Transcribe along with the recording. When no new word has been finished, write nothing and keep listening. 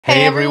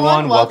Hey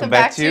everyone, welcome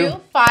back to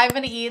 5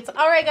 and Eats.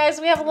 All right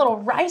guys, we have a little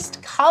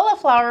riced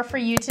cauliflower for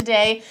you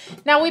today.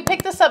 Now we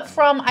picked this up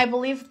from, I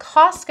believe,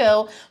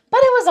 Costco, but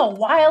it was a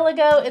while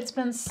ago. It's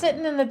been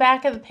sitting in the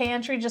back of the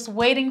pantry just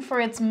waiting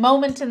for its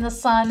moment in the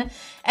sun.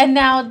 And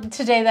now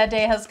today that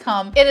day has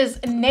come. It is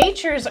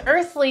Nature's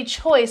Earthly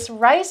Choice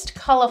Riced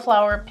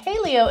Cauliflower,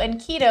 Paleo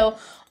and Keto.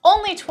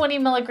 Only 20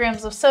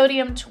 milligrams of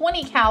sodium,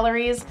 20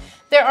 calories.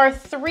 There are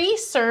 3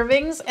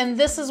 servings, and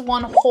this is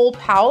one whole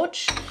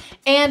pouch.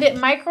 And it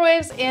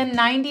microwaves in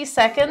 90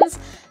 seconds.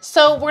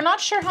 So we're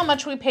not sure how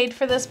much we paid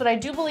for this, but I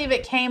do believe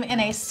it came in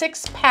a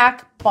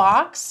 6-pack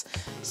box.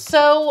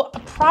 So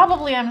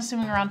probably, I'm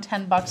assuming around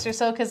 10 bucks or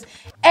so, because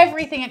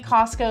everything at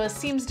Costco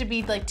seems to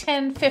be like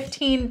 $10,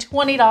 $15,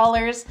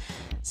 $20.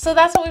 So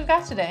that's what we've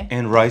got today.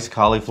 And riced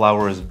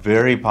cauliflower is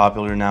very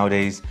popular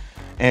nowadays.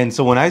 And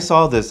so when I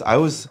saw this, I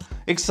was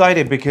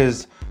excited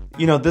because,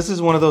 you know, this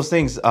is one of those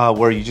things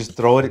where you just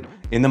throw it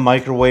in the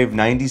microwave,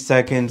 90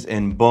 seconds,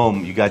 and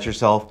boom, you got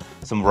yourself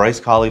some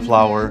riced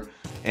cauliflower.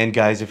 And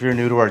guys, if you're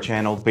new to our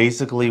channel,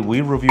 basically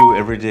we review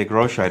everyday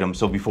grocery items.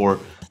 So before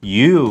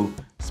you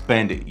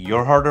spend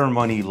your hard-earned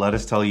money, let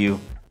us tell you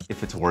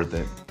if it's worth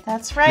it.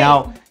 That's right.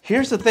 Now,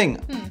 here's the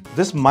thing.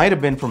 This might have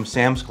been from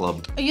Sam's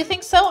Club. You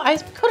think so? I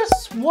could have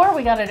swore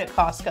we got it at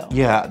Costco.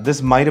 Yeah,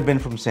 this might have been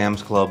from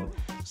Sam's Club.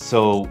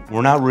 So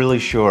we're not really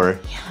sure.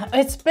 Yeah,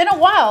 it's been a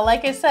while.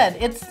 Like I said,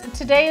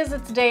 today is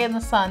its day in the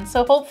sun.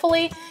 So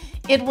hopefully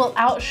it will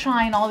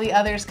outshine all the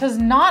others, because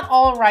not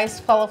all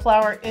riced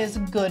cauliflower is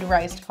good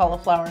riced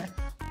cauliflower.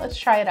 Let's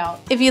try it out.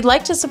 If you'd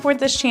like to support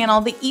this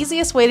channel, the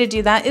easiest way to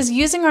do that is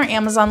using our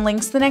Amazon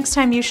links the next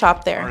time you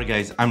shop there. All right,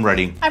 guys, I'm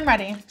ready. I'm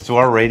ready. So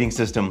our rating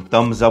system,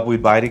 thumbs up,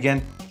 we'd buy it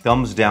again.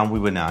 Thumbs down, we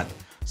would not.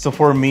 So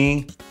for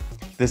me,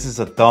 this is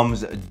a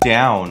thumbs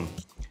down.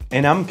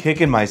 And I'm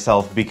kicking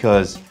myself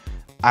because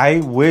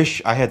I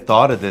wish I had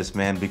thought of this,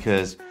 man,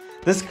 because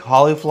this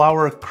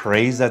cauliflower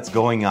craze that's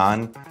going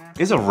on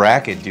is a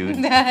racket, dude.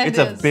 It's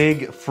a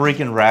big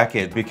freaking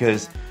racket,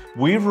 because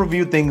we've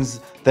reviewed things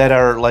that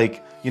are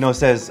like, you know, it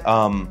says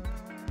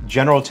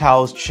General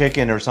Tao's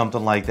chicken or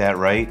something like that,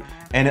 right?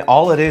 And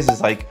all it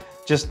is like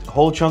just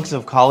whole chunks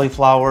of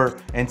cauliflower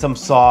and some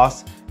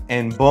sauce,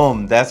 and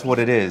boom, that's what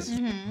it is.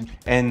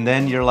 And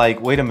then you're like,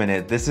 wait a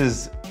minute, this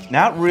is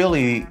not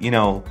really, you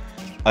know,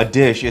 a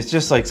dish. It's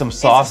just like some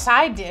sauce. It's a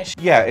side dish.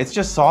 Yeah, it's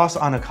just sauce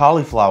on a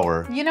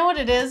cauliflower. You know what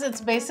it is? It's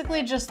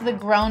basically just the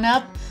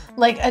grown-up,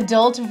 like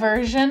adult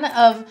version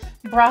of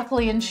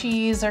broccoli and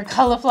cheese or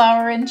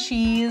cauliflower and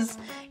cheese.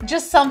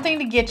 Just something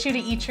to get you to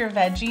eat your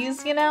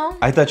veggies, you know?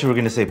 I thought you were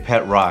gonna say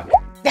pet rock.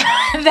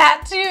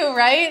 That too,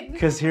 right?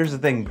 Because here's the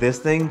thing, this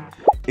thing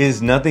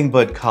is nothing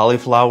but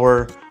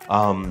cauliflower,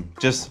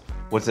 just,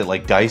 what's it,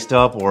 like diced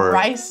up or?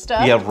 Riced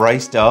up. Yeah,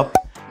 riced up.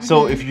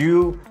 So if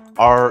you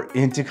are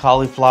into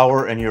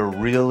cauliflower and you're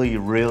really,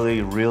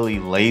 really, really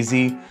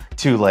lazy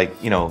to, like,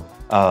 you know,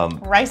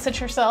 rice it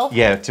yourself?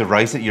 Yeah, to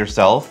rice it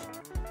yourself,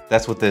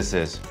 that's what this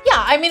is.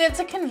 Yeah, I mean, it's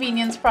a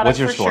convenience product. What's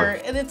your for score?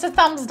 Sure. It's a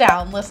thumbs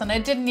down. Listen,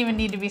 it didn't even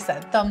need to be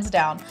said. Thumbs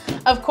down.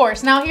 Of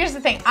course. Now, here's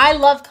the thing. I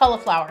love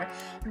cauliflower,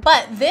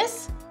 but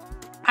this,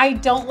 I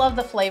don't love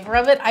the flavor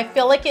of it. I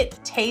feel like it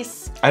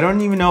tastes... I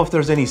don't even know if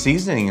there's any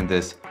seasoning in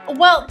this.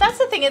 Well, that's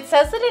the thing. It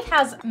says that it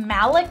has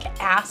malic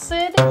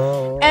acid.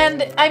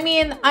 And I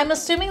mean, I'm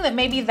assuming that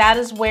maybe that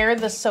is where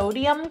the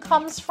sodium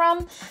comes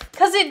from,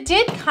 because it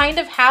did kind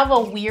of have a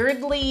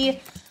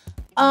weirdly,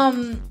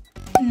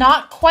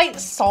 not quite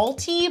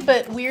salty,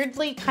 but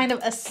weirdly kind of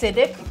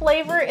acidic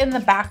flavor in the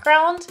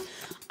background.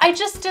 I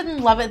just didn't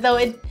love it though.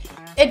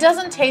 It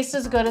doesn't taste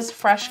as good as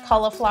fresh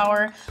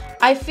cauliflower.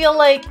 I feel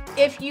like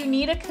if you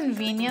need a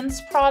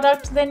convenience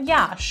product, then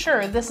yeah,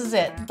 sure, this is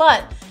it.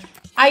 But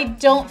I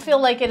don't feel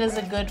like it is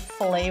a good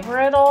flavor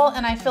at all,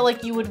 and I feel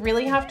like you would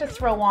really have to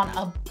throw on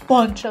a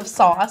bunch of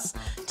sauce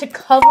to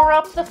cover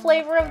up the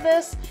flavor of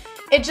this.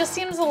 It just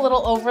seems a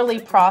little overly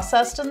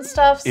processed and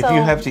stuff. If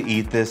you have to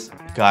eat this,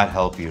 God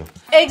help you.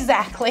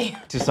 Exactly.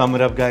 To sum it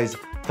up, guys,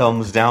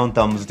 thumbs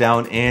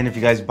down, and if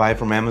you guys buy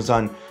from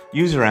Amazon,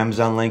 use your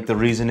Amazon link. The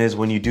reason is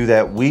when you do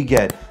that, we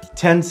get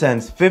 10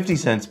 cents, 50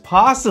 cents,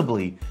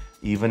 possibly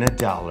even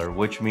 $1,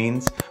 which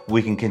means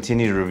we can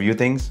continue to review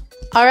things.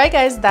 All right,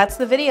 guys, that's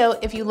the video.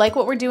 If you like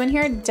what we're doing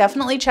here,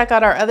 definitely check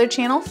out our other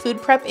channel,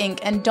 Food Prep Inc.,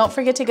 and don't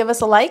forget to give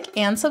us a like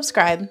and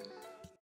subscribe.